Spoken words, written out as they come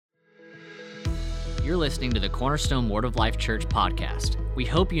You're listening to the Cornerstone Word of Life Church podcast. We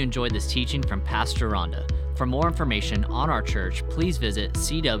hope you enjoyed this teaching from Pastor Rhonda. For more information on our church, please visit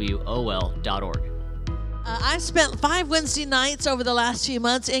cwol.org. I spent 5 Wednesday nights over the last few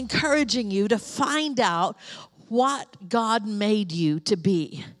months encouraging you to find out what God made you to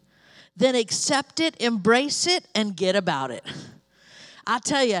be. Then accept it, embrace it, and get about it. I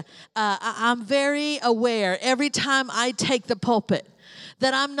tell you, I'm very aware every time I take the pulpit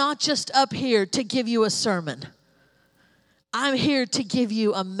that I'm not just up here to give you a sermon. I'm here to give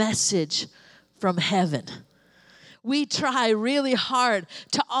you a message from heaven. We try really hard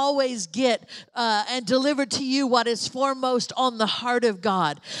to always get and deliver to you what is foremost on the heart of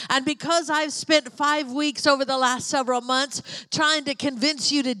God. And because I've spent 5 weeks over the last several months trying to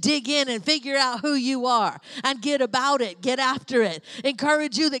convince you to dig in and figure out who you are and get about it, get after it,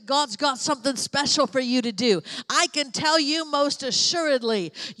 encourage you that God's got something special for you to do, I can tell you most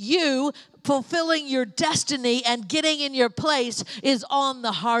assuredly, you fulfilling your destiny and getting in your place is on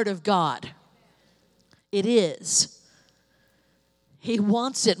the heart of God. It is. He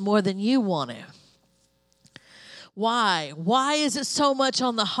wants it more than you want it. Why? Why is it so much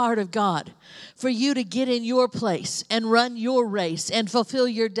on the heart of God for you to get in your place and run your race and fulfill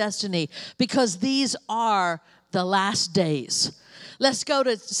your destiny? Because these are the last days. Let's go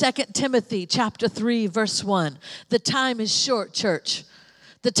to 2 Timothy chapter 3, verse 1. The time is short, church.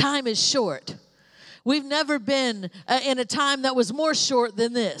 The time is short. We've never been in a time that was more short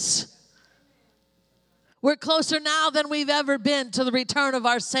than this. We're closer now than we've ever been to the return of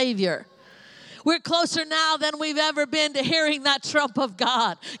our Savior. We're closer now than we've ever been to hearing that trump of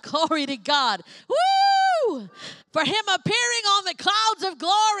God. Glory to God. Woo! For Him appearing on the clouds of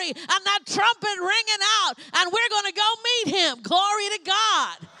glory and that trumpet ringing out, and we're going to go meet Him. Glory to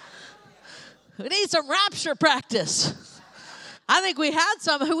God. We need some rapture practice. I think we had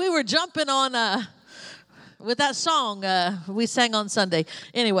some who we were jumping on with that song we sang on Sunday.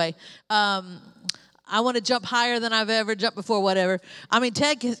 Anyway, I want to jump higher than I've ever jumped before, whatever. I mean,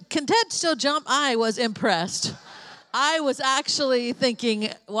 can Ted still jump? I was impressed. I was actually thinking,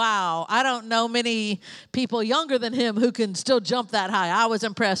 wow, I don't know many people younger than him who can still jump that high. I was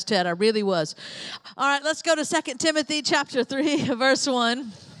impressed, Ted. I really was. All right, let's go to 2 Timothy chapter 3, verse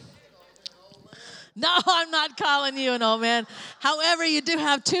 1. No, I'm not calling you an old man. However, you do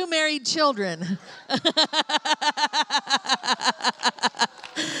have 2 married children.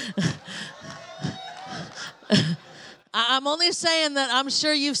 I'm only saying that I'm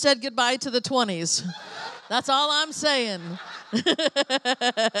sure you've said goodbye to the 20s. That's all I'm saying.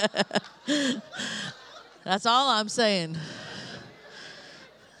 That's all I'm saying.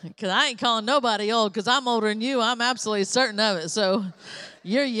 Because I ain't calling nobody old because I'm older than you. I'm absolutely certain of it. So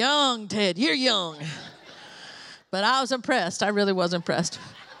you're young, Ted. You're young. But I was impressed. I really was impressed.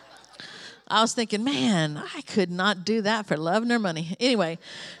 I was thinking, man, I could not do that for love nor money. Anyway,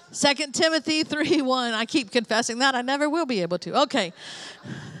 2 Timothy 3:1. I keep confessing that. I never will be able to. Okay.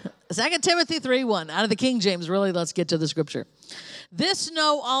 2 Timothy 3:1. Out of the King James, really, let's get to the scripture. This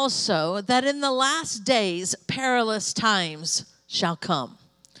know also that in the last days perilous times shall come.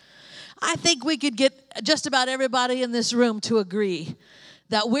 I think we could get just about everybody in this room to agree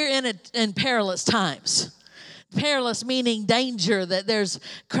that we're in perilous times. Perilous meaning danger, that there's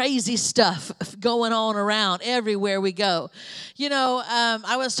crazy stuff going on around everywhere we go. You know,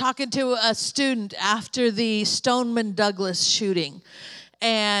 I was talking to a student after the Stoneman Douglas shooting.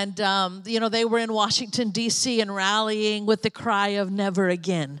 And, they were in Washington, D.C. and rallying with the cry of never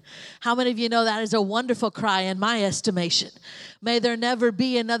again. How many of you know that is a wonderful cry in my estimation? May there never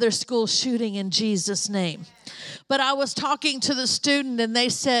be another school shooting in Jesus' name. But I was talking to the student and they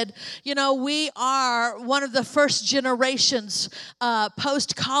said, we are one of the first generations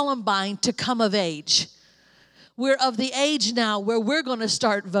post-Columbine to come of age. We're of the age now where we're going to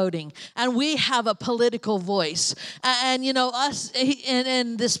start voting, and we have a political voice. And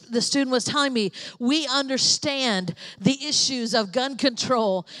the student was telling me, we understand the issues of gun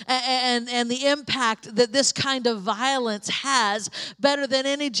control and the impact that this kind of violence has better than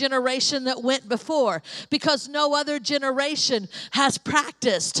any generation that went before, because no other generation has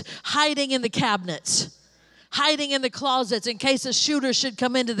practiced hiding in the cabinets, hiding in the closets in case a shooter should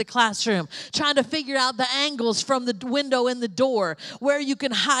come into the classroom, trying to figure out the angles from the window in the door, where you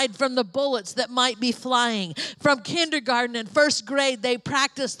can hide from the bullets that might be flying. From kindergarten and first grade, they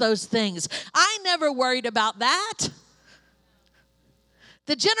practice those things. I never worried about that.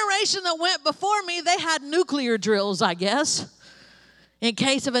 The generation that went before me, they had nuclear drills, I guess, in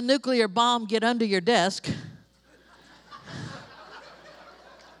case of a nuclear bomb get under your desk.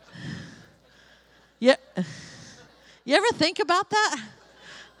 Yeah. You ever think about that?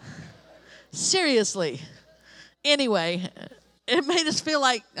 Seriously. Anyway, it made us feel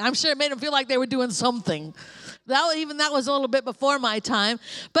like, I'm sure it made them feel like they were doing something. That was a little bit before my time.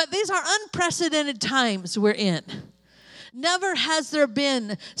 But these are unprecedented times we're in. Never has there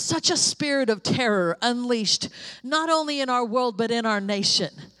been such a spirit of terror unleashed, not only in our world, but in our nation.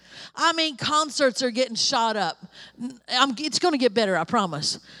 I mean, concerts are getting shot up. It's going to get better, I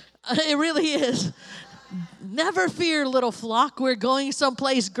promise. It really is. Never fear, little flock. We're going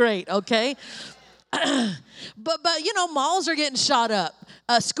someplace great, okay? But malls are getting shot up.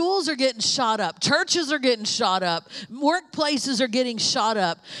 Schools are getting shot up. Churches are getting shot up. Workplaces are getting shot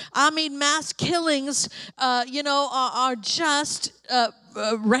up. I mean, mass killings, are just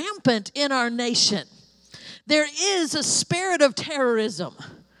rampant in our nation. There is a spirit of terrorism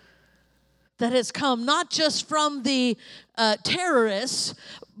that has come not just from the terrorists,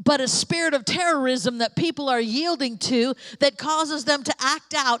 but a spirit of terrorism that people are yielding to that causes them to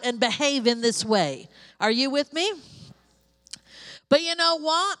act out and behave in this way. Are you with me? But you know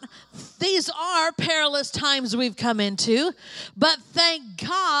what? These are perilous times we've come into. But thank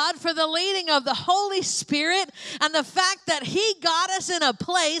God for the leading of the Holy Spirit and the fact that He got us in a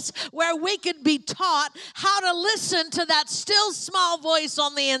place where we could be taught how to listen to that still small voice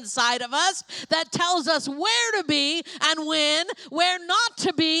on the inside of us that tells us where to be and when, where not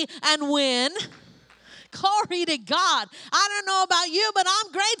to be and when. Glory to God. I don't know about you, but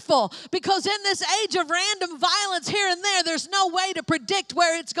I'm grateful because in this age of random violence here and there, there's no way to predict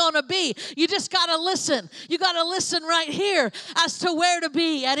where it's going to be. You just got to listen. You got to listen right here as to where to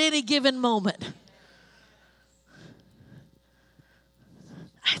be at any given moment.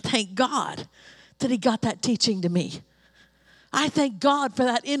 I thank God that He got that teaching to me. I thank God for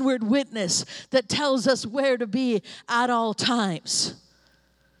that inward witness that tells us where to be at all times.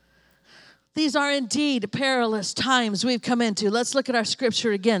 These are indeed perilous times we've come into. Let's look at our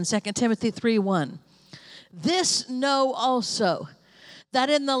scripture again, 2 Timothy 3:1. This know also, that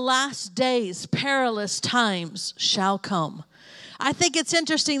in the last days perilous times shall come. I think it's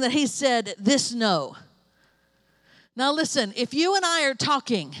interesting that he said, this know. Now listen, if you and I are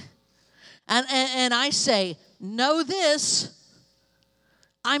talking, and I say, know this,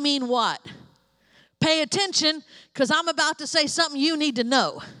 I mean what? Pay attention, because I'm about to say something you need to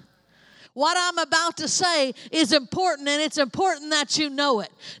know. What I'm about to say is important, and it's important that you know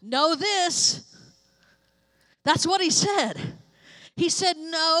it. Know this. That's what he said. He said,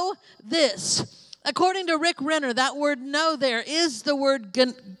 know this. According to Rick Renner, that word know there is the word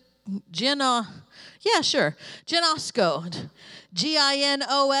genosko. Ginosko.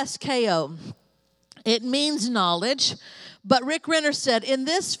 It means knowledge. But Rick Renner said, in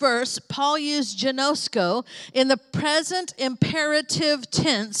this verse, Paul used genosko in the present imperative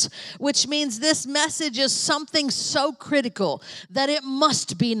tense, which means this message is something so critical that it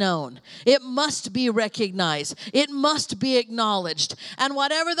must be known. It must be recognized. It must be acknowledged. And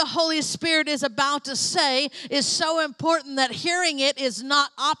whatever the Holy Spirit is about to say is so important that hearing it is not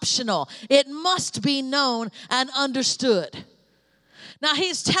optional. It must be known and understood. Now,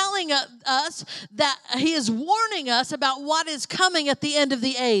 he's telling us that he is warning us about what is coming at the end of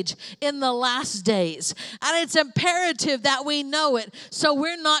the age in the last days. And it's imperative that we know it so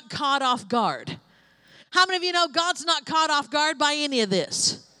we're not caught off guard. How many of you know God's not caught off guard by any of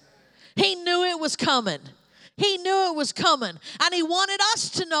this? He knew it was coming. He knew it was coming. And he wanted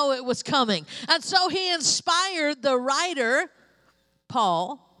us to know it was coming. And so he inspired the writer,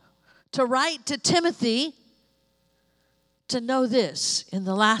 Paul, to write to Timothy to know this, in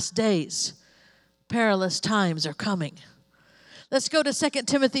the last days, perilous times are coming. Let's go to 2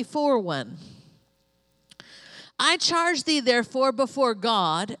 Timothy 4:1. I charge thee therefore before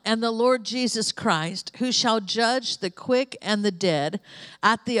God and the Lord Jesus Christ, who shall judge the quick and the dead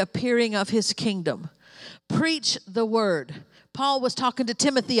at the appearing of his kingdom. Preach the word. Paul was talking to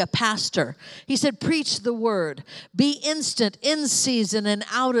Timothy, a pastor. He said, preach the word. Be instant in season and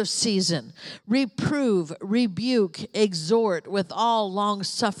out of season. Reprove, rebuke, exhort with all long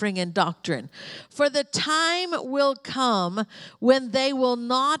suffering and doctrine. For the time will come when they will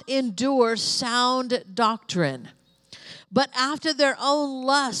not endure sound doctrine, but after their own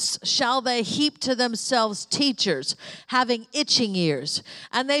lusts shall they heap to themselves teachers, having itching ears.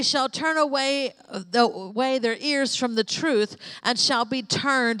 And they shall turn away their ears from the truth, and shall be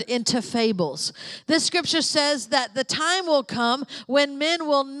turned into fables. This scripture says that the time will come when men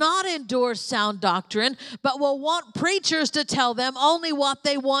will not endure sound doctrine, but will want preachers to tell them only what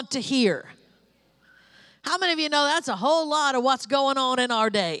they want to hear. How many of you know that's a whole lot of what's going on in our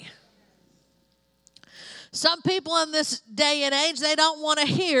day? Some people in this day and age, they don't want to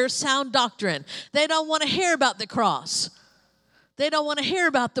hear sound doctrine. They don't want to hear about the cross. They don't want to hear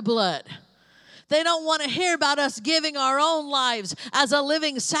about the blood. They don't want to hear about us giving our own lives as a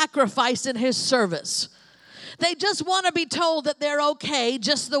living sacrifice in His service. They just want to be told that they're okay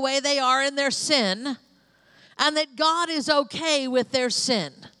just the way they are in their sin, and that God is okay with their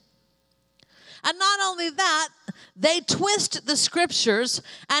sin. And not only that, they twist the scriptures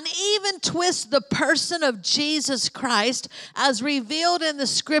and even twist the person of Jesus Christ as revealed in the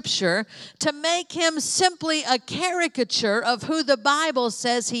scripture to make Him simply a caricature of who the Bible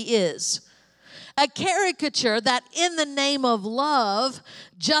says He is. A caricature that in the name of love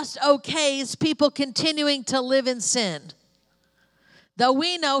just okays people continuing to live in sin. Though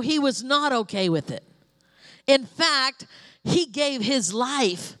we know He was not okay with it. In fact, He gave His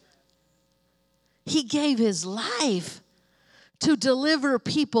life. He gave His life to deliver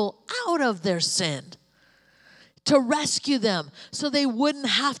people out of their sin, to rescue them so they wouldn't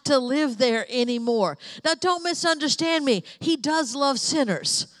have to live there anymore. Now, don't misunderstand me. He does love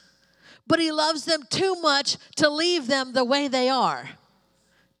sinners, but He loves them too much to leave them the way they are.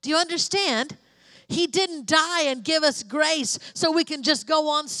 Do you understand? He didn't die and give us grace so we can just go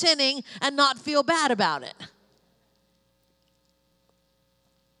on sinning and not feel bad about it.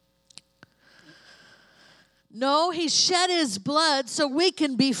 No, He shed His blood so we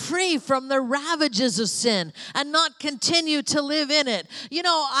can be free from the ravages of sin and not continue to live in it. You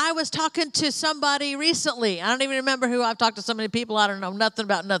know, I was talking to somebody recently. I don't even remember who. I've talked to so many people. I don't know nothing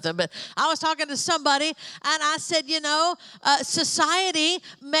about nothing. But I was talking to somebody, and I said, society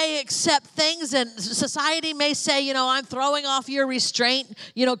may accept things, and society may say, I'm throwing off your restraint.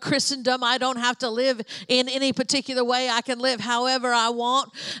 Christendom, I don't have to live in any particular way. I can live however I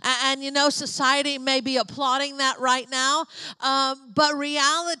want. And society may be applauding that right now, but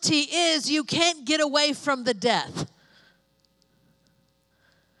reality is you can't get away from the death.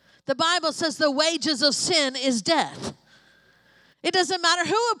 The Bible says the wages of sin is death. It doesn't matter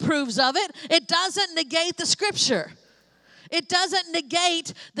who approves of it. It doesn't negate the scripture. It doesn't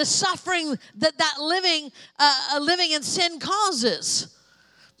negate the suffering that living in sin causes.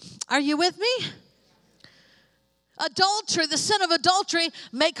 Are you with me? Adultery, the sin of adultery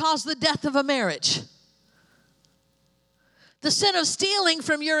may cause the death of a marriage. The sin of stealing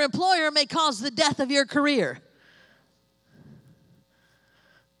from your employer may cause the death of your career.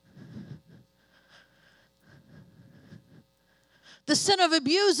 The sin of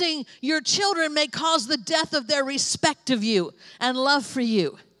abusing your children may cause the death of their respect of you and love for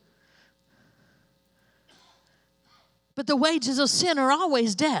you. But the wages of sin are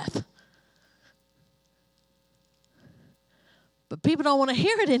always death. But people don't want to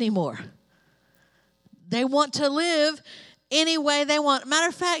hear it anymore. They want to live any way they want. Matter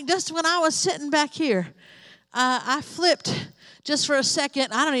of fact, just when I was sitting back here, I flipped just for a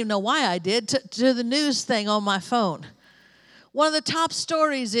second. I don't even know why I did, to the news thing on my phone. One of the top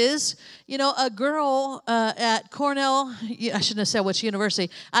stories is, a girl at Cornell, I shouldn't have said which university,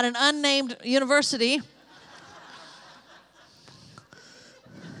 at an unnamed university.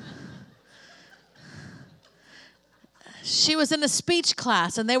 She was in a speech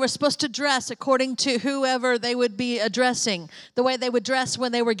class, and they were supposed to dress according to whoever they would be addressing, the way they would dress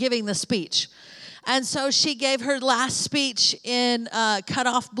when they were giving the speech. And so she gave her last speech in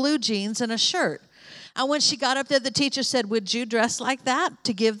cut-off blue jeans and a shirt. And when she got up there, the teacher said, would you dress like that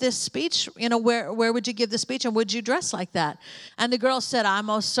to give this speech? Where would you give the speech, and would you dress like that? And the girl said, I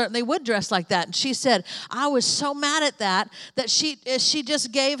most certainly would dress like that. And she said, I was so mad at that she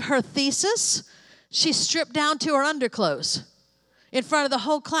just gave her thesis. She stripped down to her underclothes in front of the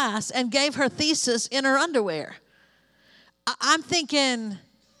whole class and gave her thesis in her underwear. I'm thinking,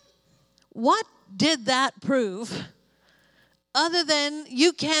 what did that prove other than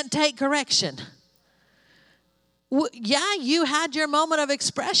you can't take correction? Yeah, you had your moment of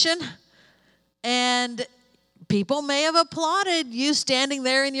expression, and people may have applauded you standing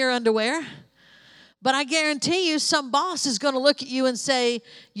there in your underwear. But I guarantee you some boss is going to look at you and say,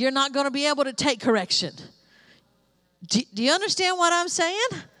 you're not going to be able to take correction. Do you understand what I'm saying?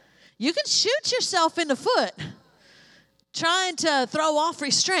 You can shoot yourself in the foot trying to throw off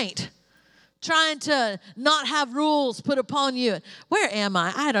restraint, trying to not have rules put upon you. Where am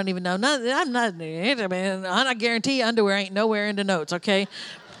I? I don't even know. I guarantee you underwear ain't nowhere in the notes, okay?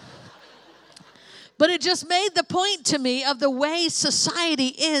 But it just made the point to me of the way society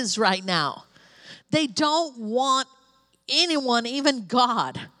is right now. They don't want anyone, even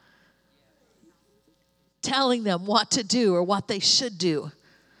God, telling them what to do or what they should do.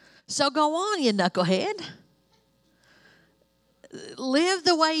 So go on, you knucklehead. Live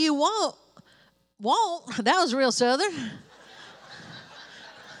the way you want. That was real Southern.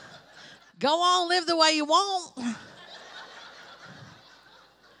 Go on, live the way you want.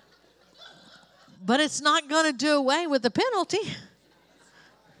 But it's not going to do away with the penalty.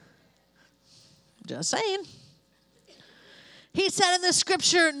 Just saying. He said in the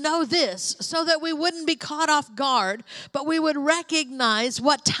scripture, know this, so that we wouldn't be caught off guard, but we would recognize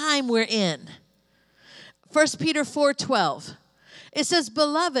what time we're in. 1 Peter 4:12. It says,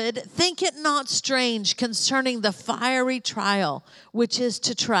 beloved, think it not strange concerning the fiery trial which is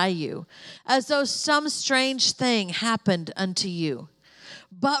to try you, as though some strange thing happened unto you.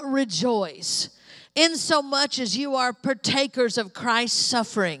 But rejoice, insomuch as you are partakers of Christ's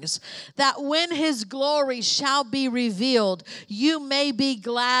sufferings, that when his glory shall be revealed, you may be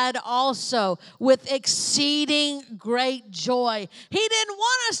glad also with exceeding great joy. He didn't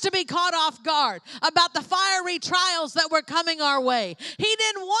want us to be caught off guard about the fiery trials that were coming our way. He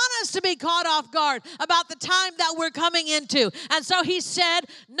didn't want us to be caught off guard about the time that we're coming into. And so he said,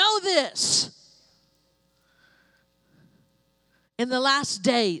 know this. In the last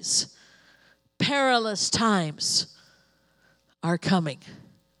days, perilous times are coming.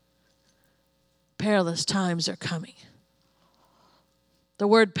 Perilous times are coming. The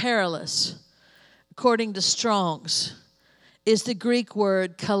word perilous, according to Strong's, is the Greek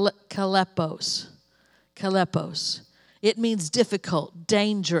word kalepos. Kalepos. It means difficult,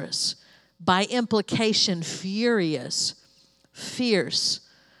 dangerous, by implication furious, fierce,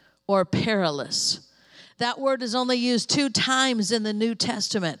 or perilous. That word is only used 2 times in the New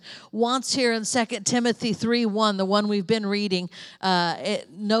Testament. Once here in 2 Timothy 3:1, the one we've been reading.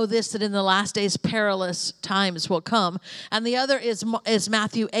 Know this, that in the last days perilous times will come. And the other is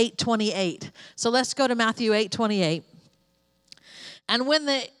Matthew 8:28. So let's go to Matthew 8:28. And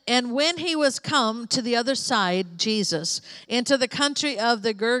when he was come to the other side, Jesus, into the country of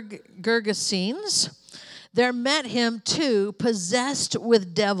the Gergesenes, there met him 2 possessed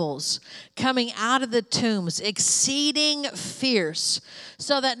with devils, coming out of the tombs, exceeding fierce,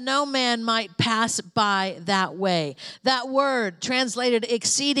 so that no man might pass by that way. That word, translated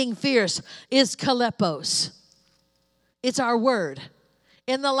exceeding fierce, is kalepos. It's our word.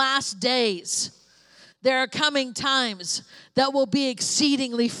 In the last days, there are coming times that will be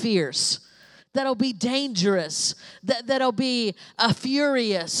exceedingly fierce, that'll be dangerous, that'll be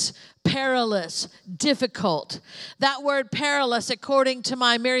furious, perilous, difficult. That word perilous, according to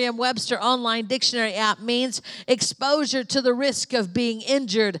my Merriam-Webster online dictionary app, means exposure to the risk of being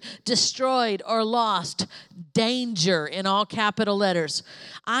injured, destroyed, or lost. Danger in all capital letters.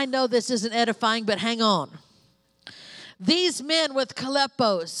 I know this isn't edifying, but hang on. These men with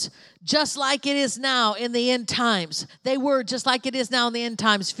kalepos, just like it is now in the end times. They were just like it is now in the end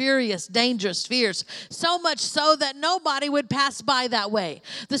times, furious, dangerous, fierce. So much so that nobody would pass by that way.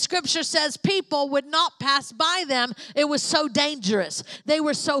 The scripture says people would not pass by them. It was so dangerous. They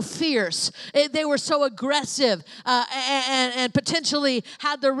were so fierce. They were so aggressive and potentially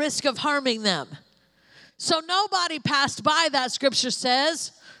had the risk of harming them. So nobody passed by, that scripture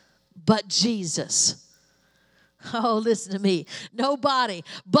says, but Jesus. Oh, listen to me. Nobody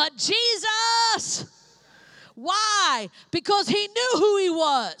but Jesus. Why? Because he knew who he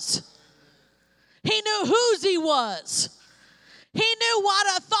was. He knew whose he was. He knew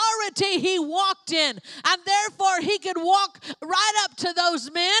what authority he walked in. And therefore, he could walk right up to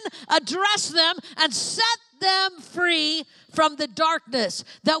those men, address them, and set them free from the darkness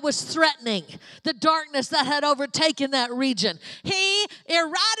that was threatening, the darkness that had overtaken that region. He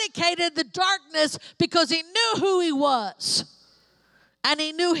eradicated the darkness because he knew who he was and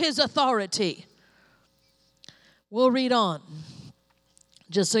he knew his authority. We'll read on,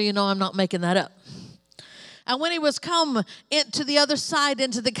 just so you know I'm not making that up. And when he was come into the other side,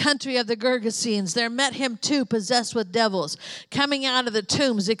 into the country of the Gergesenes, there met him 2 possessed with devils, coming out of the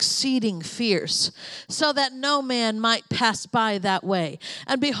tombs, exceeding fierce, so that no man might pass by that way.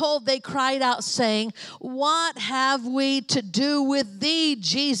 And behold, they cried out, saying, what have we to do with thee,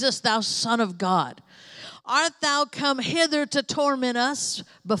 Jesus, thou Son of God? Art thou come hither to torment us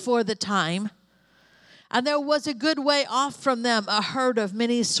before the time? And there was a good way off from them a herd of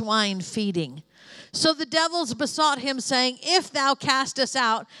many swine feeding. So the devils besought him, saying, if thou cast us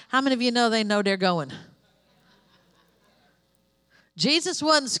out. How many of you know they know they're going? Jesus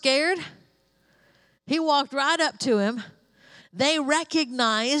wasn't scared. He walked right up to him. They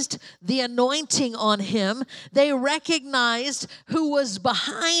recognized the anointing on him. They recognized who was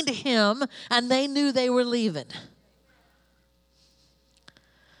behind him, and they knew they were leaving.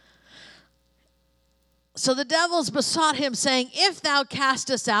 So the devils besought him, saying, if thou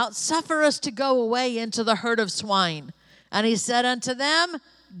cast us out, suffer us to go away into the herd of swine. And he said unto them,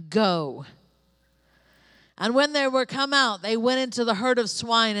 go. And when they were come out, they went into the herd of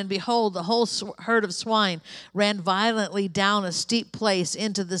swine, and behold, the whole herd of swine ran violently down a steep place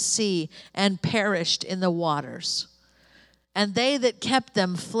into the sea and perished in the waters. And they that kept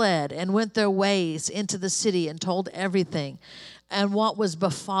them fled and went their ways into the city and told everything and what was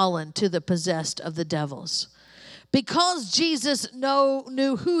befallen to the possessed of the devils. Because Jesus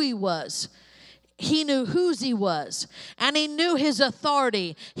knew who he was, he knew whose he was, and he knew his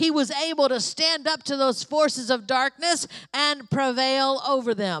authority. He was able to stand up to those forces of darkness and prevail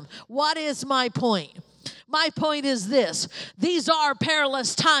over them. What is my point? My point is this. These are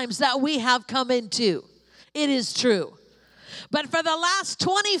perilous times that we have come into. It is true. But for the last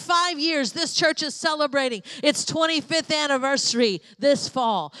 25 years, this church is celebrating its 25th anniversary this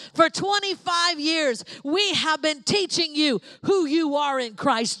fall. For 25 years, we have been teaching you who you are in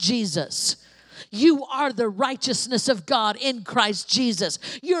Christ Jesus. You are the righteousness of God in Christ Jesus.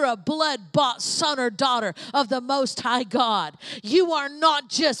 You're a blood-bought son or daughter of the Most High God. You are not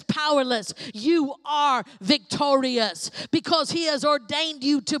just powerless. You are victorious because he has ordained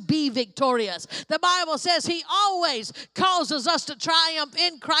you to be victorious. The Bible says he always causes us to triumph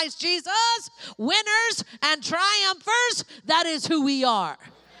in Christ Jesus. Winners and triumphers, that is who we are.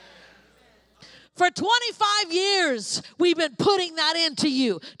 For 25 years, we've been putting that into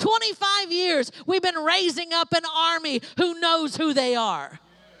you. 25 years, we've been raising up an army who knows who they are.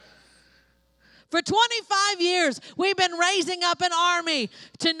 For 25 years, we've been raising up an army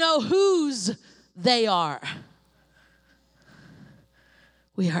to know whose they are.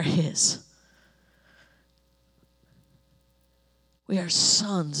 We are his. We are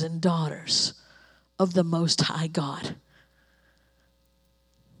sons and daughters of the Most High God.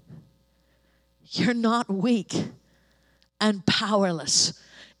 You're not weak and powerless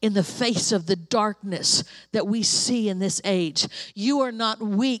in the face of the darkness that we see in this age. You are not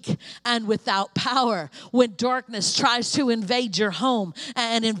weak and without power when darkness tries to invade your home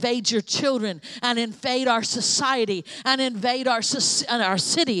and invade your children and invade our society and invade our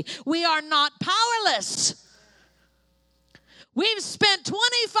city. We are not powerless. We've spent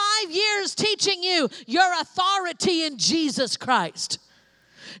 25 years teaching you your authority in Jesus Christ.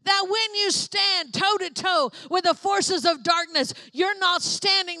 That when you stand toe-to-toe with the forces of darkness, you're not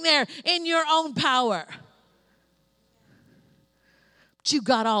standing there in your own power. But you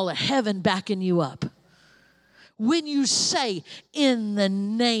got all of heaven backing you up. When you say, in the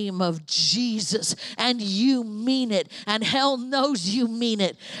name of Jesus, and you mean it, and hell knows you mean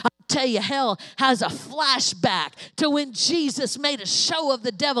it. Tell you, hell has a flashback to when Jesus made a show of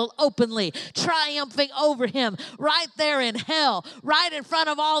the devil openly, triumphing over him right there in hell, right in front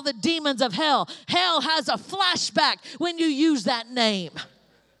of all the demons of hell. Hell has a flashback when you use that name.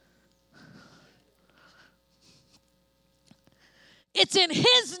 It's in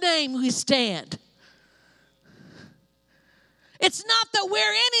his name we stand. It's not that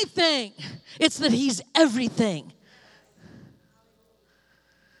we're anything. It's that he's everything.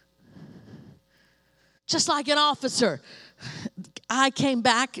 Just like an officer. I came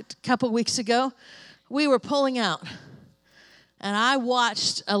back a couple weeks ago. We were pulling out. And I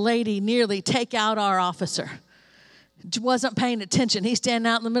watched a lady nearly take out our officer. Wasn't paying attention. He's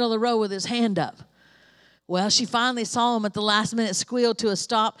standing out in the middle of the road with his hand up. Well, she finally saw him at the last minute, squealed to a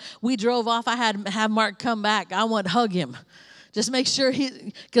stop. We drove off. I had to have Mark come back. I wanted to hug him. Just make sure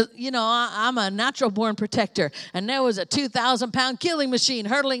because, I'm a natural-born protector. And there was a 2,000-pound killing machine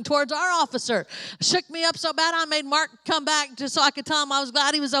hurtling towards our officer. Shook me up so bad I made Mark come back just so I could tell him I was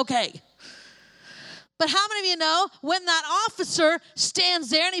glad he was okay. But how many of you know when that officer stands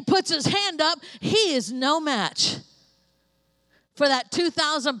there and he puts his hand up, he is no match for that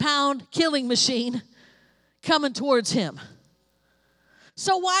 2,000-pound killing machine coming towards him.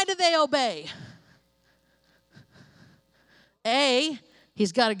 So why do they obey? A,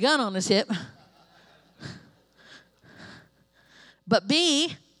 he's got a gun on his hip. But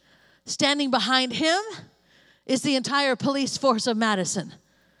B, standing behind him is the entire police force of Madison.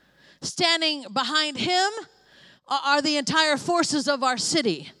 Standing behind him are the entire forces of our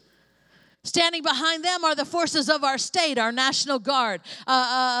city. Standing behind them are the forces of our state, our National Guard,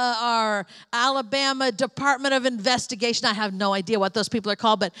 our Alabama Department of Investigation. I have no idea what those people are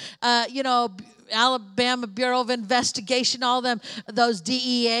called, but, Alabama Bureau of Investigation, all them, those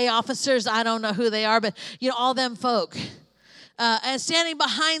DEA officers, I don't know who they are, but, all them folk. And standing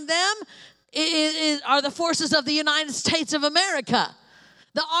behind them are the forces of the United States of America,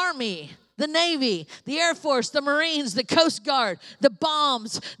 the Army, the Navy, the Air Force, the Marines, the Coast Guard, the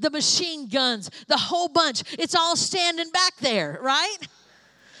bombs, the machine guns, the whole bunch. It's all standing back there, right?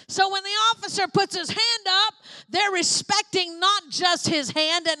 So when the officer puts his hand up, they're respecting not just his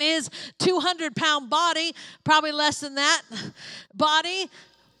hand and his 200-pound body, probably less than that body,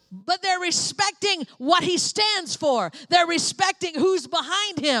 but they're respecting what he stands for. They're respecting who's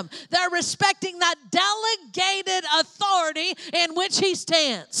behind him. They're respecting that delegated authority in which he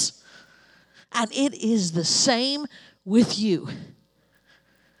stands. And it is the same with you.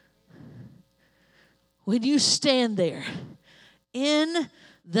 When you stand there in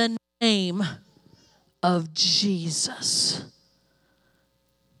the name of Jesus,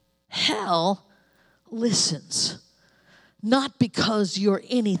 hell listens. Not because you're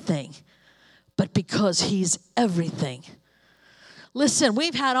anything, but because he's everything. Listen,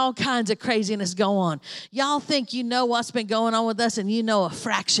 we've had all kinds of craziness go on. Y'all think you know what's been going on with us, and you know a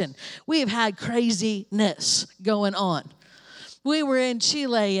fraction. We've had craziness going on. We were in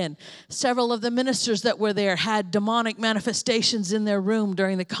Chile, and several of the ministers that were there had demonic manifestations in their room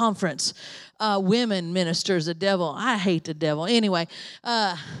during the conference. Women ministers, the devil. I hate the devil. Anyway,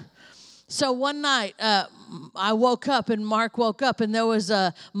 so one night, I woke up and Mark woke up and there was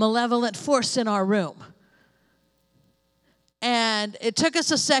a malevolent force in our room. And it took us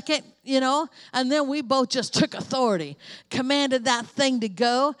a second, and then we both just took authority, commanded that thing to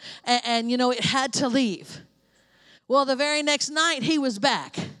go, and it had to leave. Well, the very next night, he was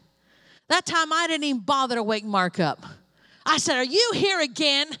back. That time, I didn't even bother to wake Mark up. I said, "Are you here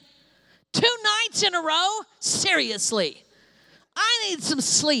again? 2 nights in a row? Seriously, I need some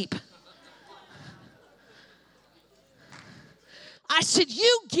sleep." I said,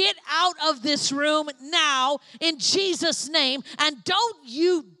 "You get out of this room now in Jesus' name, and don't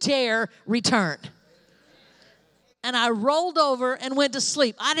you dare return." And I rolled over and went to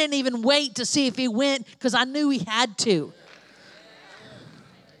sleep. I didn't even wait to see if he went because I knew he had to.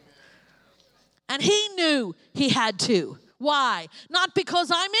 And he knew he had to. Why? Not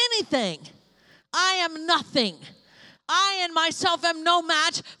because I'm anything. I am nothing. I and myself am no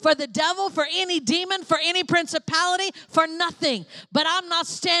match for the devil, for any demon, for any principality, for nothing. But I'm not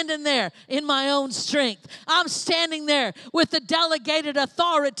standing there in my own strength. I'm standing there with the delegated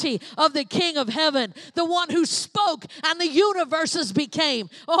authority of the King of Heaven, the one who spoke and the universes became.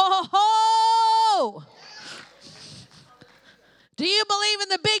 Oh! Do you believe in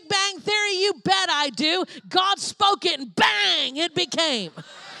the Big Bang Theory? You bet I do. God spoke it and bang, it became.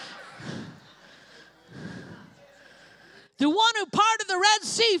 The one who parted the Red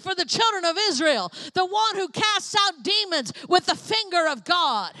Sea for the children of Israel. The one who casts out demons with the finger of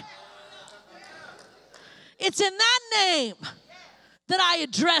God. It's in that name that I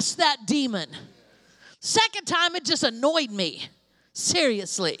addressed that demon. Second time, it just annoyed me.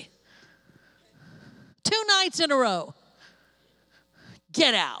 Seriously. 2 nights in a row.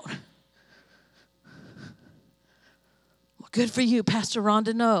 Get out. Well, good for you, Pastor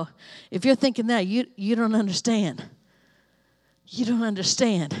Rhonda. No, if you're thinking that, you don't understand. You don't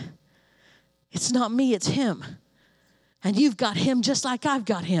understand. It's not me, it's him. And you've got him just like I've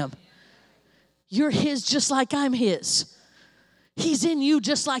got him. You're his just like I'm his. He's in you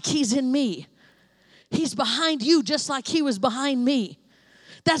just like he's in me. He's behind you just like he was behind me.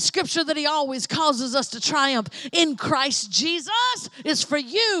 That scripture that he always causes us to triumph in Christ Jesus is for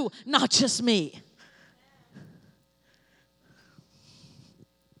you, not just me.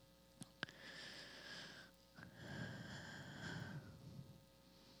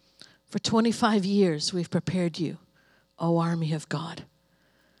 For 25 years, we've prepared you, O army of God,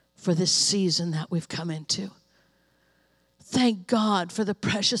 for this season that we've come into. Thank God for the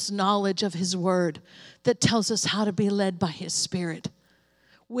precious knowledge of his word that tells us how to be led by his Spirit,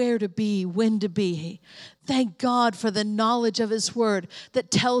 where to be, when to be. Thank God for the knowledge of his word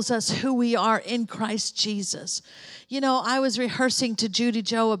that tells us who we are in Christ Jesus. I was rehearsing to Judy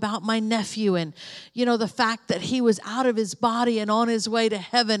Joe about my nephew and, the fact that he was out of his body and on his way to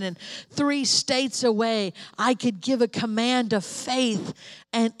heaven and 3 states away. I could give a command of faith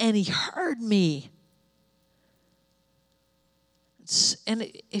and he heard me.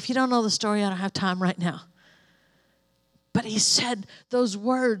 And if you don't know the story, I don't have time right now. But he said those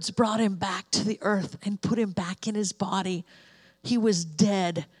words brought him back to the earth and put him back in his body. He was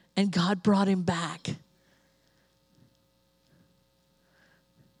dead, and God brought him back.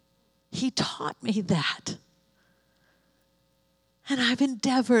 He taught me that. And I've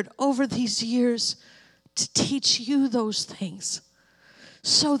endeavored over these years to teach you those things.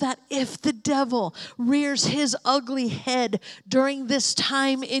 So that if the devil rears his ugly head during this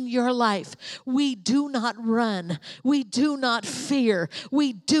time in your life, we do not run, we do not fear,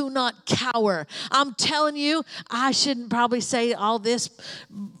 we do not cower. I'm telling you, I shouldn't probably say all this.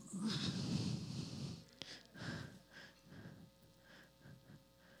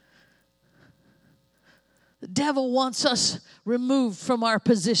 The devil wants us removed from our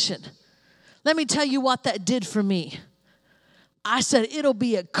position. Let me tell you what that did for me. I said, it'll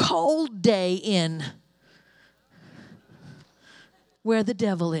be a cold day in where the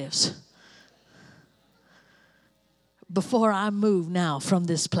devil lives before I move now from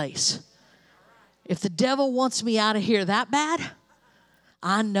this place. If the devil wants me out of here that bad,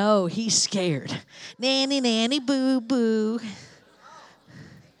 I know he's scared. Nanny, nanny, boo, boo.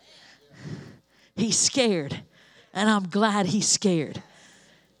 He's scared, and I'm glad he's scared.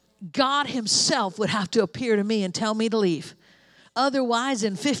 God himself would have to appear to me and tell me to leave. Otherwise,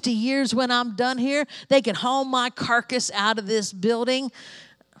 in 50 years when I'm done here, they can haul my carcass out of this building.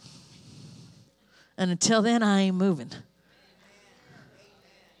 And until then, I ain't moving.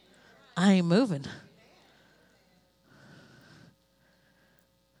 I ain't moving.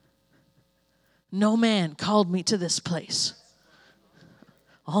 No man called me to this place.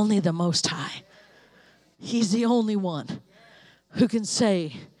 Only the Most High. He's the only one who can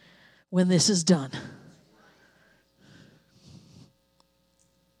say when this is done.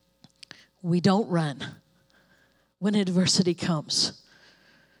 We don't run when adversity comes.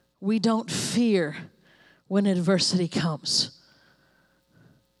 We don't fear when adversity comes.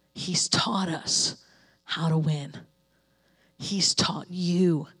 He's taught us how to win. He's taught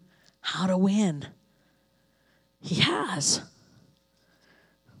you how to win. He has.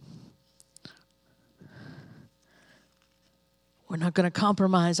 We're not going to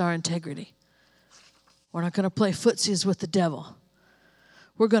compromise our integrity. We're not going to play footsies with the devil.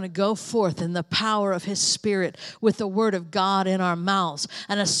 We're going to go forth in the power of his Spirit with the word of God in our mouths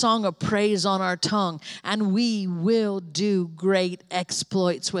and a song of praise on our tongue. And we will do great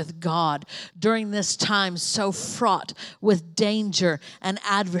exploits with God during this time so fraught with danger and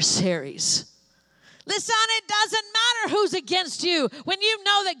adversaries. Listen, it doesn't matter who's against you when you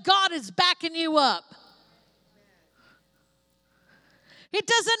know that God is backing you up. It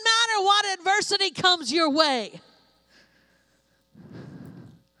doesn't matter what adversity comes your way.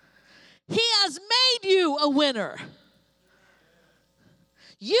 He has made you a winner.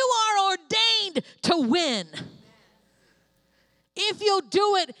 You are ordained to win. If you'll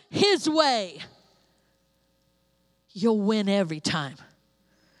do it his way, you'll win every time.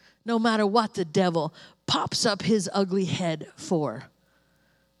 No matter what the devil pops up his ugly head for.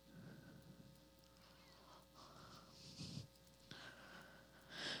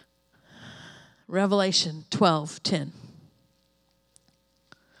 Revelation 12:10.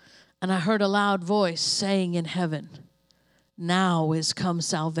 And I heard a loud voice saying in heaven, now is come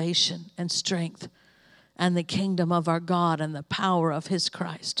salvation and strength and the kingdom of our God and the power of his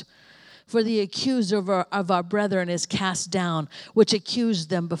Christ. For the accuser of our brethren is cast down, which accused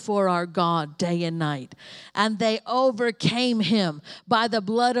them before our God day and night. And they overcame him by the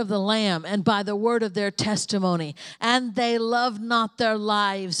blood of the Lamb and by the word of their testimony. And they loved not their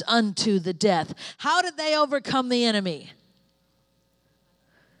lives unto the death. How did they overcome the enemy?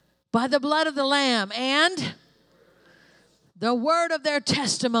 By the blood of the Lamb and the word of their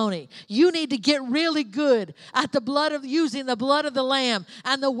testimony. You need to get really good at using the blood of the Lamb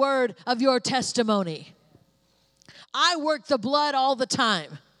and the word of your testimony. I work the blood all the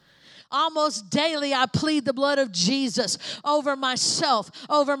time. Almost daily, I plead the blood of Jesus over myself,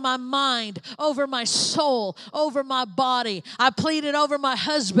 over my mind, over my soul, over my body. I plead it over my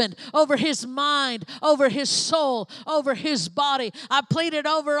husband, over his mind, over his soul, over his body. I plead it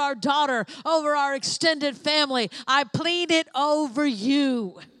over our daughter, over our extended family. I plead it over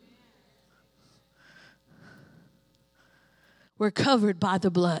you. We're covered by the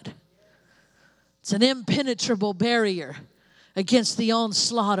blood. It's an impenetrable barrier against the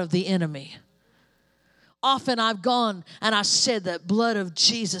onslaught of the enemy. Often I've gone and I said that blood of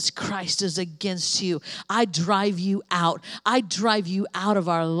Jesus Christ is against you. I drive you out. I drive you out of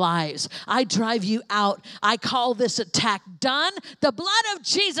our lives. I drive you out. I call this attack done. The blood of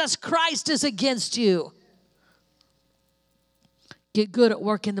Jesus Christ is against you. Get good at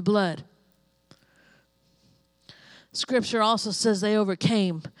working the blood. Scripture also says they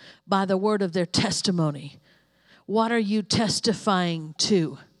overcame by the word of their testimony. What are you testifying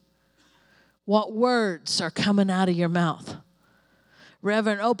to? What words are coming out of your mouth?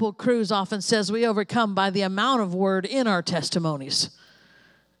 Reverend Opal Cruz often says we overcome by the amount of word in our testimonies.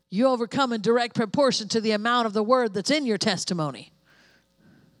 You overcome in direct proportion to the amount of the word that's in your testimony.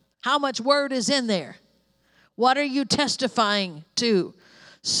 How much word is in there? What are you testifying to?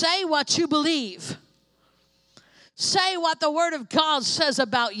 Say what you believe. Say what the Word of God says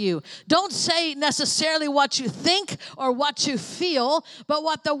about you. Don't say necessarily what you think or what you feel, but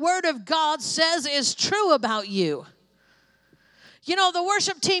what the Word of God says is true about you. You know, the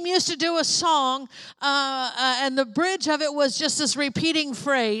worship team used to do a song, and the bridge of it was just this repeating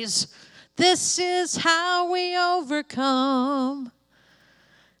phrase, this is how we overcome.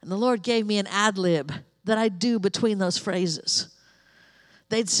 And the Lord gave me an ad lib that I do between those phrases.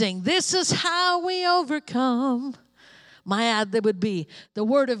 They'd sing, this is how we overcome. My ad lib would be, the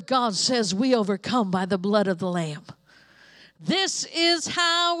Word of God says we overcome by the blood of the Lamb. This is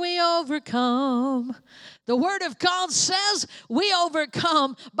how we overcome. The Word of God says we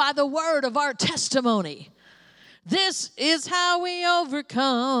overcome by the word of our testimony. This is how we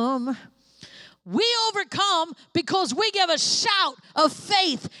overcome. We overcome because we give a shout of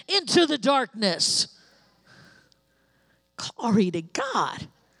faith into the darkness. Glory to God.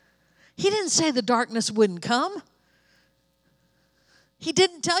 He didn't say the darkness wouldn't come. He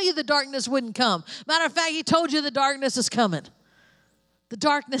didn't tell you the darkness wouldn't come. Matter of fact, he told you the darkness is coming. The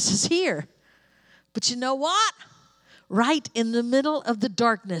darkness is here. But you know what? Right in the middle of the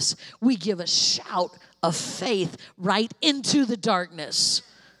darkness, we give a shout of faith right into the darkness.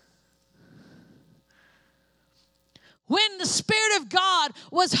 When the Spirit of God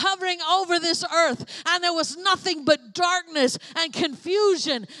was hovering over this earth and there was nothing but darkness and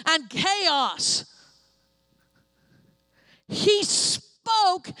confusion and chaos, He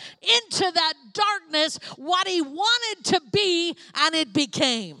spoke into that darkness what He wanted to be, and it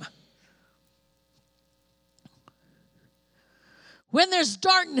became. When there's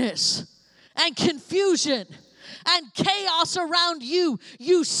darkness and confusion and chaos around you,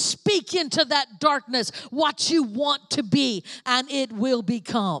 you speak into that darkness what you want to be, and it will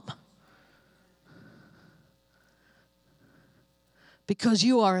become. Because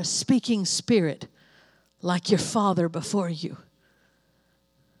you are a speaking spirit like your Father before you.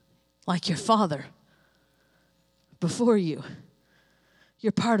 Like your Father before you.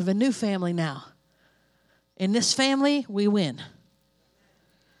 You're part of a new family now. In this family, we win.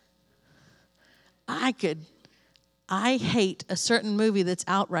 I hate a certain movie that's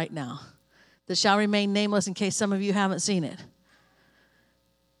out right now that shall remain nameless in case some of you haven't seen it.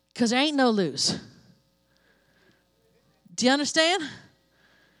 Because there ain't no lose. Do you understand?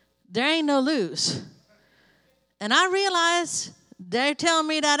 There ain't no lose. And I realize they're telling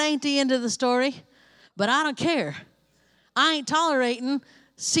me that ain't the end of the story, but I don't care. I ain't tolerating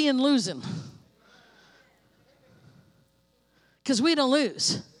seeing losing. Because we don't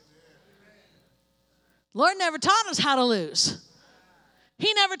lose. Lord never taught us how to lose.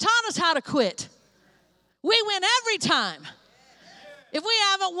 He never taught us how to quit. We win every time. If we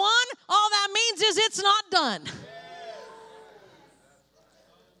haven't won, all that means is it's not done.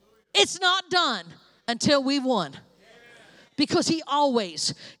 It's not done until we've won. Because He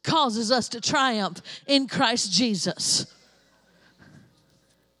always causes us to triumph in Christ Jesus.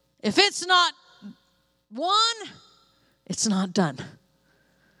 If it's not won, it's not done.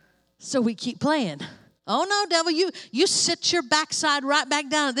 So we keep playing. Oh no, devil, you sit your backside right back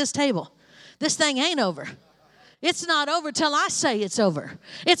down at this table. This thing ain't over. It's not over till I say it's over.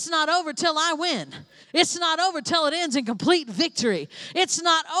 It's not over till I win. It's not over till it ends in complete victory. It's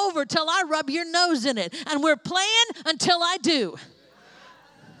not over till I rub your nose in it. And we're playing until I do.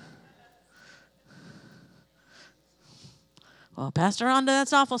 Well, Pastor Rhonda,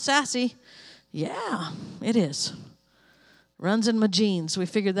 that's awful sassy. Yeah, it is. Runs in my genes. We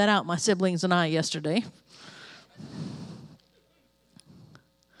figured that out, my siblings and I, yesterday.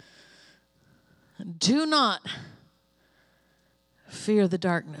 Do not fear the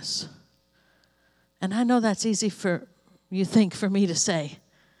darkness. And I know that's easy for me to say.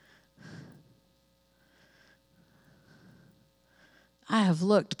 I have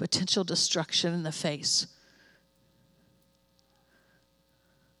looked potential destruction in the face.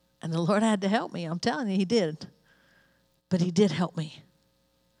 And the Lord had to help me. I'm telling you, He did. But He did help me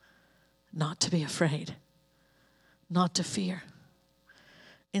not to be afraid, not to fear.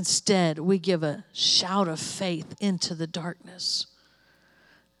 Instead, we give a shout of faith into the darkness.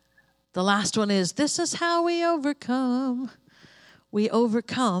 The last one is, this is how we overcome. We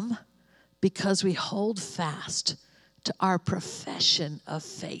overcome because we hold fast to our profession of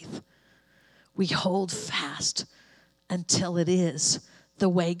faith. We hold fast until it is the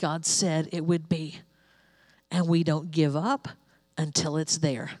way God said it would be. And we don't give up until it's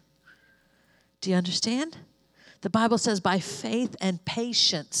there. Do you understand? The Bible says by faith and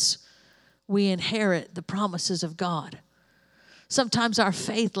patience we inherit the promises of God. Sometimes our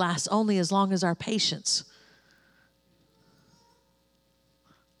faith lasts only as long as our patience.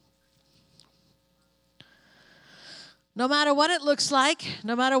 No matter what it looks like,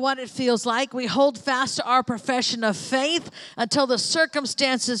 no matter what it feels like, we hold fast to our profession of faith until the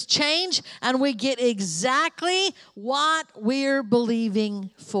circumstances change and we get exactly what we're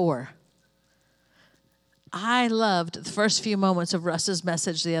believing for. I loved the first few moments of Russ's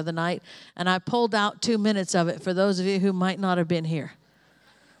message the other night, and I pulled out 2 minutes of it for those of you who might not have been here.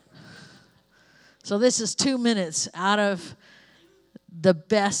 So this is 2 minutes out of the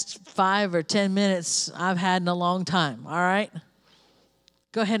best 5 or 10 minutes I've had in a long time, all right?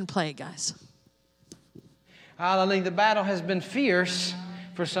 Go ahead and play it, guys. Hallelujah. The battle has been fierce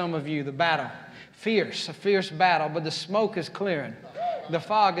for some of you, the battle. Fierce, a fierce battle, but the smoke is clearing. The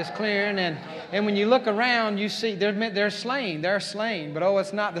fog is clearing, and when you look around, you see they're slain, but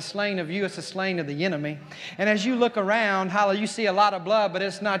it's not the slain of you, it's the slain of the enemy. And as you look around, hallelujah, you see a lot of blood, but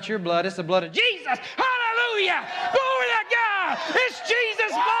it's not your blood, it's the blood of Jesus. Hallelujah! Glory to God! It's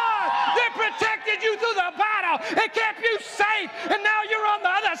Jesus' blood that protected you through the battle. It kept you safe, and now you're on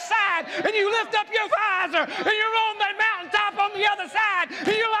the other side, and you lift up your visor, and you're on the mountaintop on the other side,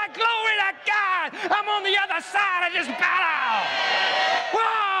 and you're like, glory to God! I'm on the other side of this battle.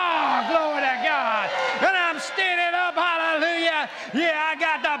 Whoa, glory to God. And I'm standing up, hallelujah. Yeah, I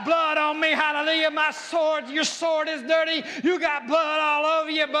got the blood on me, hallelujah. My sword, your sword is dirty. You got blood all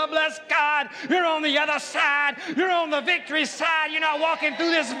over you, but bless God, you're on the other side. You're on the victory side. You're not walking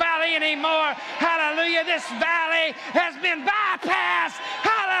through this valley anymore. Hallelujah. This valley has been bypassed,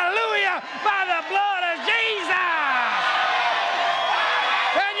 hallelujah, by the blood of Jesus.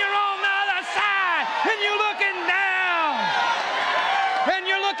 And you're on the other side, and you're looking down. And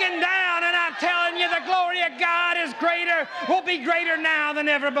you're looking down, and I'm telling you, the glory of God is greater, will be greater now than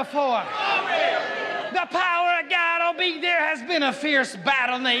ever before. The power of God will be there. Has been a fierce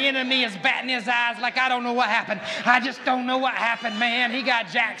battle, and the enemy is batting his eyes like, I don't know what happened. I just don't know what happened, man. He got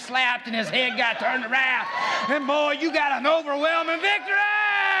jack slapped, and his head got turned around. And boy, you got an overwhelming victory.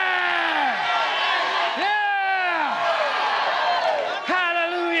 Yeah.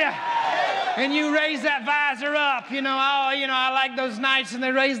 Hallelujah. And you raise that visor up. I like those nights and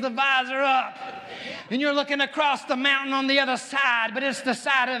they raise the visor up. And you're looking across the mountain on the other side, but it's the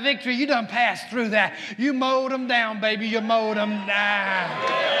side of victory. You done passed through that. You mowed them down, baby. You mowed them down.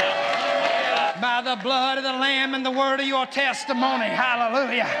 By the blood of the Lamb and the word of your testimony.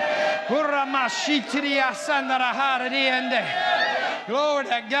 Hallelujah. Glory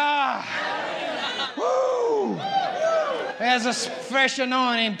to God. Woo! There's a fresh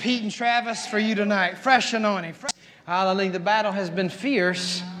anointing, Pete and Travis, for you tonight. Fresh anointing. Hallelujah. The battle has been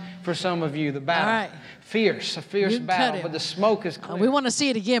fierce for some of you. The battle. All right. Fierce. A fierce battle, but the smoke is clear. We want to see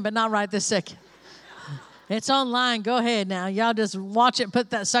it again, but not right this second. It's online. Go ahead now. Y'all just watch it.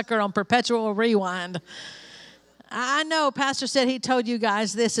 Put that sucker on perpetual rewind. I know Pastor said he told you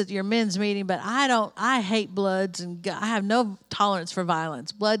guys this at your men's meeting, but I hate bloods, and I have no tolerance for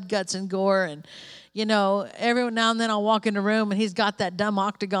violence. Blood, guts, and gore, and every now and then I'll walk in the room and he's got that dumb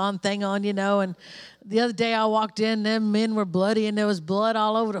octagon thing on, and the other day I walked in, them men were bloody and there was blood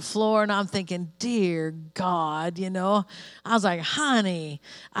all over the floor, and I'm thinking, dear God, I was like, honey,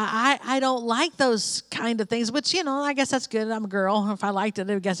 I don't like those kind of things, which, I guess that's good. I'm a girl. If I liked it,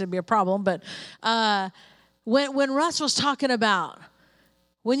 I guess it'd be a problem. But when Russ was talking about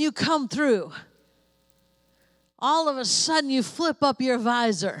when you come through, all of a sudden you flip up your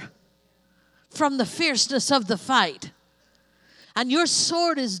visor from the fierceness of the fight. And your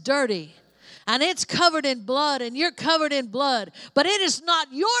sword is dirty. And it's covered in blood, and you're covered in blood. But it is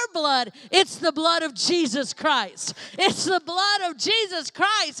not your blood. It's the blood of Jesus Christ. It's the blood of Jesus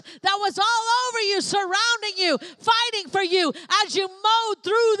Christ that was all over you, surrounding you, fighting for you as you mowed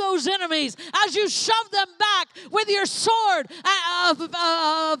through those enemies, as you shoved them back with your sword of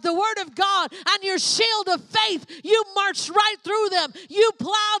the Word of God and your shield of faith. You marched right through them. You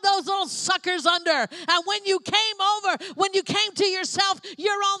plowed those little suckers under. And when you came to yourself,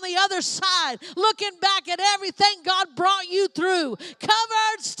 you're on the other side, looking back at everything God brought you through,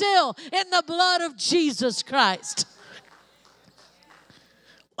 covered still in the blood of Jesus Christ.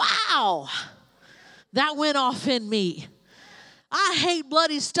 Wow. That went off in me. I hate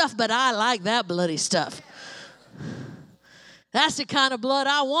bloody stuff, but I like that bloody stuff. That's the kind of blood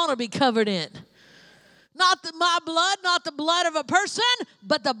I want to be covered in. Not my blood, not the blood of a person,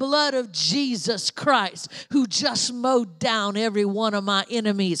 but the blood of Jesus Christ, who just mowed down every one of my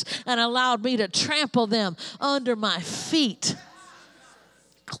enemies and allowed me to trample them under my feet.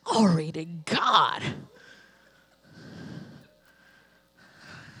 Glory to God.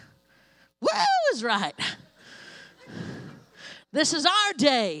 Woo is right. This is our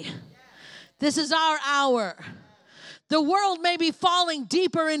day. This is our hour. The world may be falling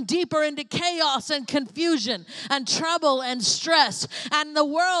deeper and deeper into chaos and confusion and trouble and stress. And the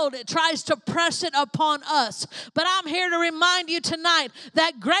world tries to press it upon us. But I'm here to remind you tonight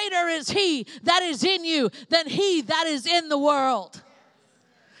that greater is He that is in you than he that is in the world.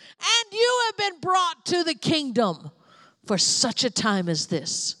 And you have been brought to the kingdom for such a time as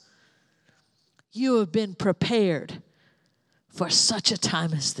this. You have been prepared for such a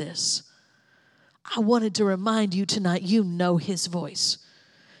time as this. I wanted to remind you tonight, you know His voice.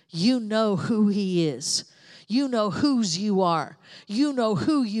 You know who He is. You know whose you are. You know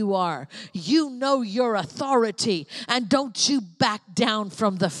who you are. You know your authority. And don't you back down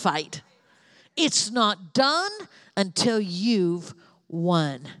from the fight. It's not done until you've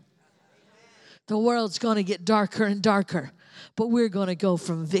won. The world's going to get darker and darker, but we're going to go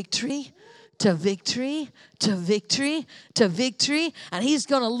from victory to victory, to victory, to victory. And he's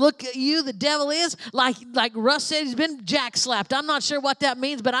going to look at you, the devil is, like Russ said, he's been jack-slapped. I'm not sure what that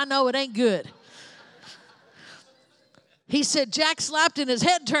means, but I know it ain't good. He said jack-slapped and his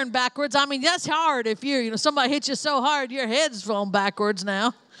head turned backwards. I mean, that's hard if somebody hits you so hard, your head's falling backwards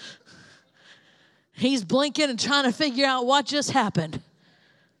now. He's blinking and trying to figure out what just happened.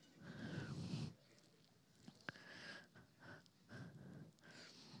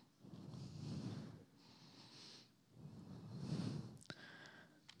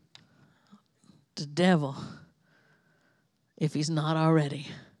 The devil, if he's not already,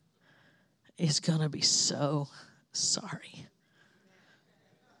 is going to be so sorry.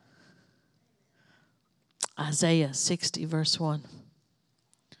 Isaiah 60, verse 1.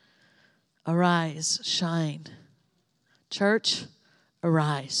 Arise, shine. Church,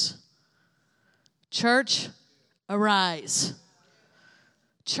 arise. Church, arise.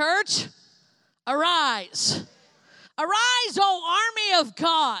 Church, arise. Arise, O army of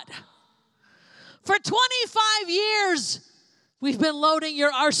God. For 25 years, we've been loading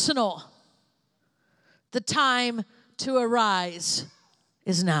your arsenal. The time to arise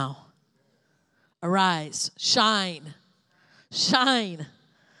is now. Arise, shine, shine.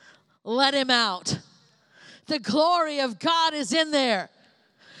 Let Him out. The glory of God is in there.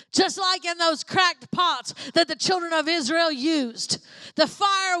 Just like in those cracked pots that the children of Israel used. The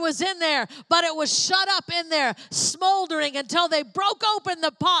fire was in there, but it was shut up in there, smoldering until they broke open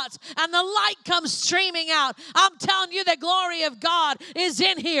the pots and the light comes streaming out. I'm telling you, the glory of God is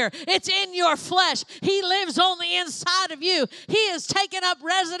in here. It's in your flesh. He lives only inside of you. He has taken up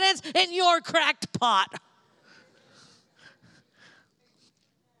residence in your cracked pot.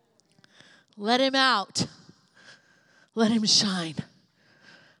 Let Him out. Let Him shine.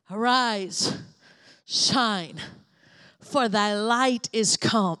 Arise, shine, for thy light is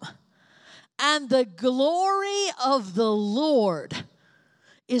come, and the glory of the Lord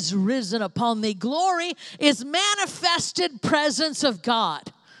is risen upon thee. Glory is manifested presence of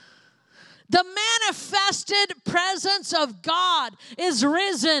God. The manifested presence of God is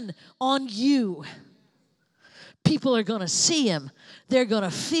risen on you. People are going to see Him. They're going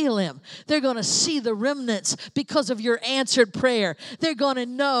to feel Him. They're going to see the remnants because of your answered prayer. They're going to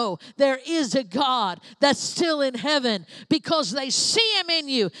know there is a God that's still in heaven because they see Him in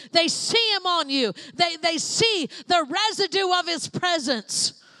you. They see Him on you. They see the residue of His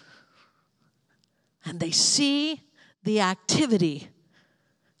presence. And they see the activity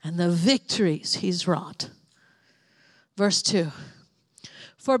and the victories He's wrought. Verse 2.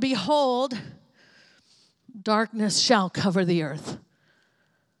 For behold, darkness shall cover the earth.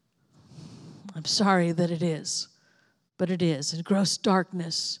 I'm sorry that it is, but it is. And gross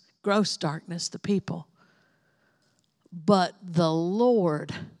darkness, the people. But the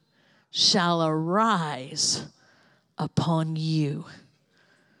Lord shall arise upon you,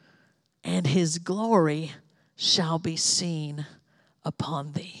 and His glory shall be seen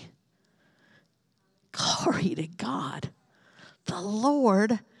upon thee. Glory to God. The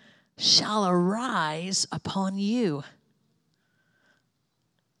Lord shall arise upon you.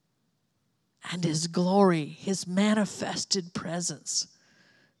 And His glory, His manifested presence,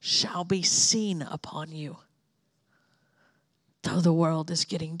 shall be seen upon you. Though the world is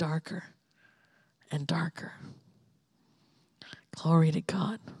getting darker and darker. Glory to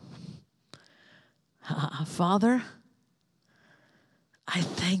God. Father, I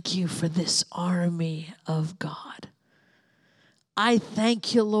thank You for this army of God. I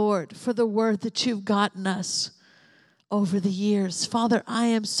thank You, Lord, for the word that You've gotten us over the years. Father, I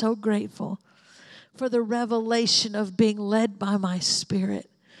am so grateful for the revelation of being led by my Spirit.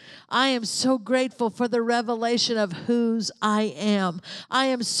 I am so grateful for the revelation of whose I am. I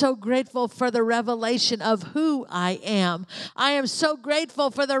am so grateful for the revelation of who I am. I am so grateful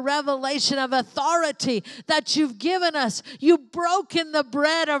for the revelation of authority that you've given us. You've broken the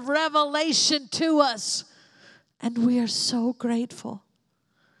bread of revelation to us. And we are so grateful.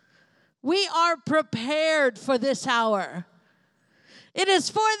 We are prepared for this hour. It is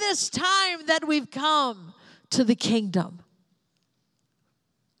for this time that we've come to the kingdom.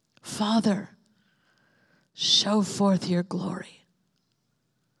 Father, show forth your glory.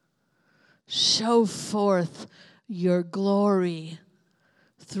 Show forth your glory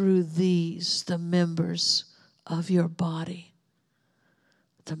through these, the members of your body,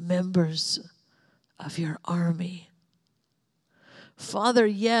 the members of your army. Father,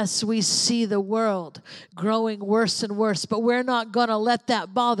 yes, we see the world growing worse and worse, but we're not going to let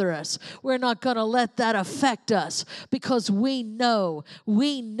that bother us. We're not going to let that affect us, because we know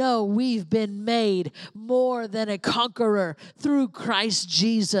we've been made more than a conqueror through Christ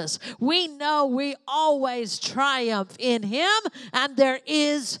Jesus. We know we always triumph in Him, and there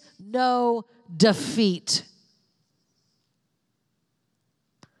is no defeat.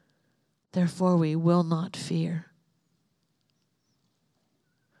 Therefore, we will not fear.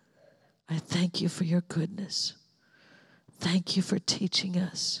 I thank you for your goodness. Thank you for teaching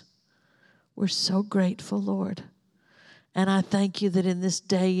us. We're so grateful, Lord. And I thank you that in this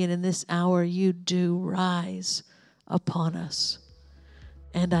day and in this hour, you do rise upon us.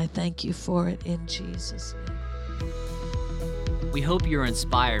 And I thank you for it in Jesus' name. We hope you're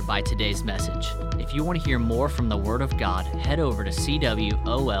inspired by today's message. If you want to hear more from the Word of God, head over to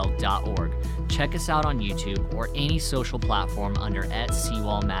cwol.org. Check us out on YouTube or any social platform under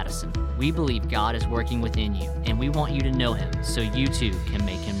 @CWALMadison. We believe God is working within you, and we want you to know Him so you too can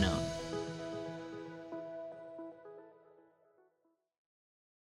make Him known.